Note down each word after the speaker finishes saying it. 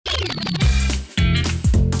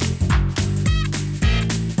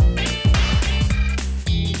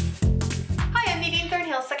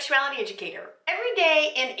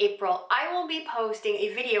in April, I will be posting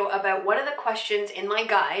a video about one of the questions in my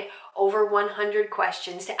guide, over 100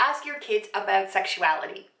 questions to ask your kids about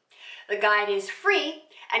sexuality. The guide is free,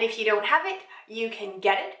 and if you don't have it, you can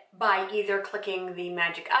get it by either clicking the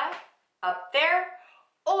magic eye up there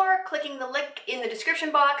or clicking the link in the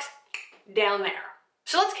description box down there.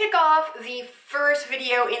 So let's kick off the first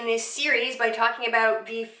video in this series by talking about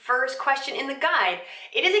the first question in the guide.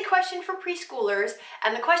 It is a question for preschoolers,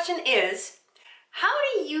 and the question is, how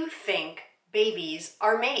do you think babies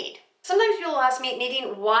are made? Sometimes people ask me,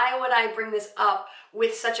 Nadine, why would I bring this up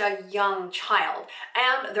with such a young child?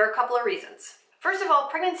 And there are a couple of reasons. First of all,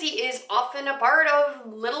 pregnancy is often a part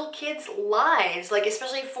of little kids' lives, like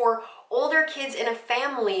especially for older kids in a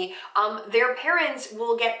family. Their parents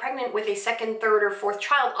will get pregnant with a second, third, or fourth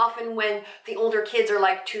child, often when the older kids are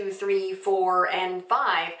like 2, 3, 4, and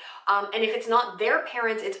 5. And if it's not their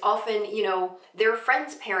parents, it's often, their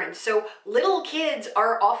friends' parents. So little kids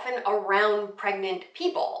are often around pregnant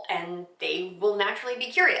people, and they will naturally be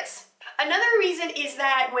curious. Another reason is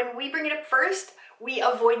that when we bring it up first, we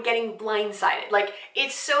avoid getting blindsided. Like,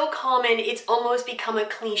 it's so common, it's almost become a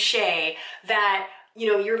cliche that,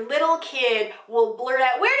 your little kid will blurt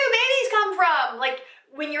out, where do babies come from? Like,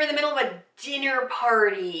 when you're in the middle of a dinner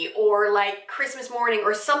party or like Christmas morning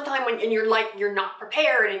or sometime when you're not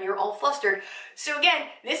prepared and you're all flustered. So again,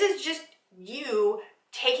 this is just you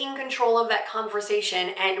taking control of that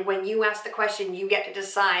conversation, and when you ask the question, you get to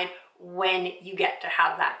decide when you get to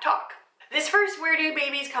have that talk. This first where do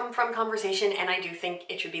babies come from conversation, and I do think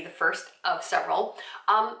it should be the first of several.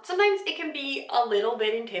 Sometimes it can be a little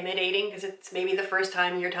bit intimidating because it's maybe the first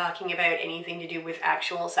time you're talking about anything to do with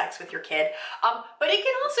actual sex with your kid. But it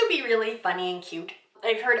can also be really funny and cute.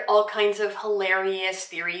 I've heard all kinds of hilarious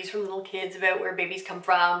theories from little kids about where babies come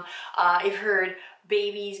from. I've heard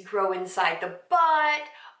babies grow inside the butt.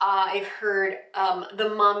 I've heard the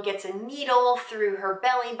mom gets a needle through her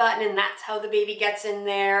belly button and that's how the baby gets in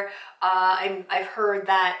there. I've heard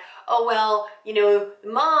that, oh well, the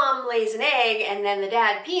mom lays an egg and then the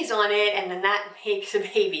dad pees on it and then that makes a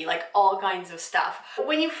baby, like all kinds of stuff.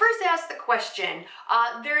 When you first ask the question,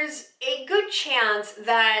 there's a good chance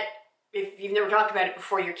that if you've never talked about it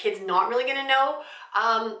before, your kid's not really gonna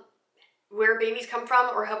know where babies come from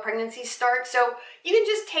or how pregnancies start. So you can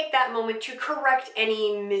just take that moment to correct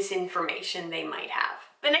any misinformation they might have.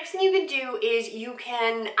 The next thing you can do is you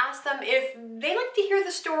can ask them if they like to hear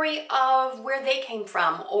the story of where they came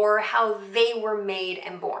from or how they were made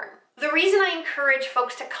and born. The reason I encourage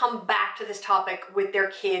folks to come back to this topic with their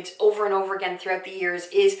kids over and over again throughout the years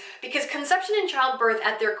is because conception and childbirth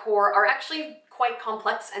at their core are actually quite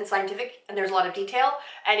complex and scientific, and there's a lot of detail,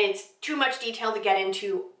 and it's too much detail to get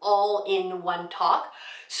into all in one talk.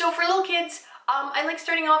 So for little kids, I like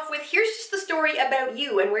starting off with, here's just the story about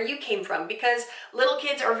you and where you came from, because little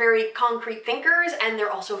kids are very concrete thinkers and they're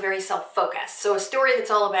also very self-focused. So a story that's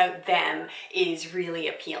all about them is really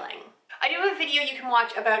appealing. I do have a video you can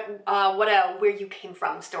watch about what a where you came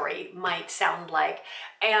from story might sound like.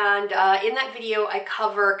 And in that video, I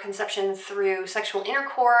cover conception through sexual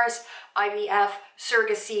intercourse, IVF,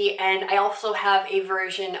 surrogacy, and I also have a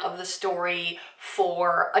version of the story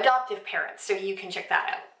for adoptive parents, so you can check that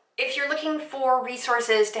out. If you're looking for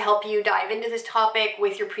resources to help you dive into this topic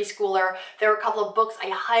with your preschooler, there are a couple of books I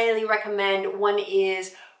highly recommend. One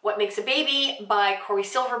is What Makes a Baby by Cory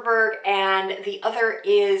Silverberg, and the other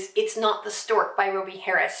is It's Not the Stork by Robie.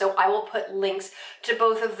 So I will put links to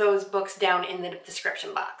both of those books down in the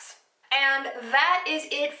description box. And that is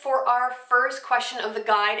it for our first question of the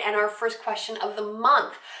guide and our first question of the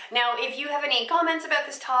month. Now, if you have any comments about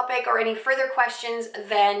this topic or any further questions,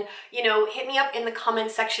 then, hit me up in the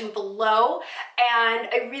comment section below. And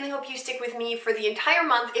I really hope you stick with me for the entire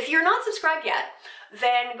month. If you're not subscribed yet,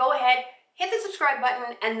 then go ahead, hit the subscribe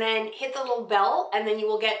button and then hit the little bell, and then you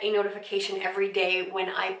will get a notification every day when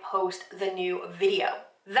I post the new video.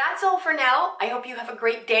 That's all for now. I hope you have a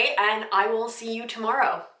great day and I will see you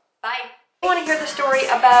tomorrow. Bye. I want to hear the story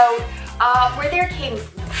about where they came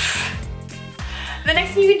from. The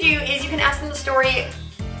next thing you can do is you can ask them the story.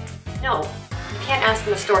 No, you can't ask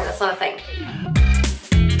them the story. That's not a thing.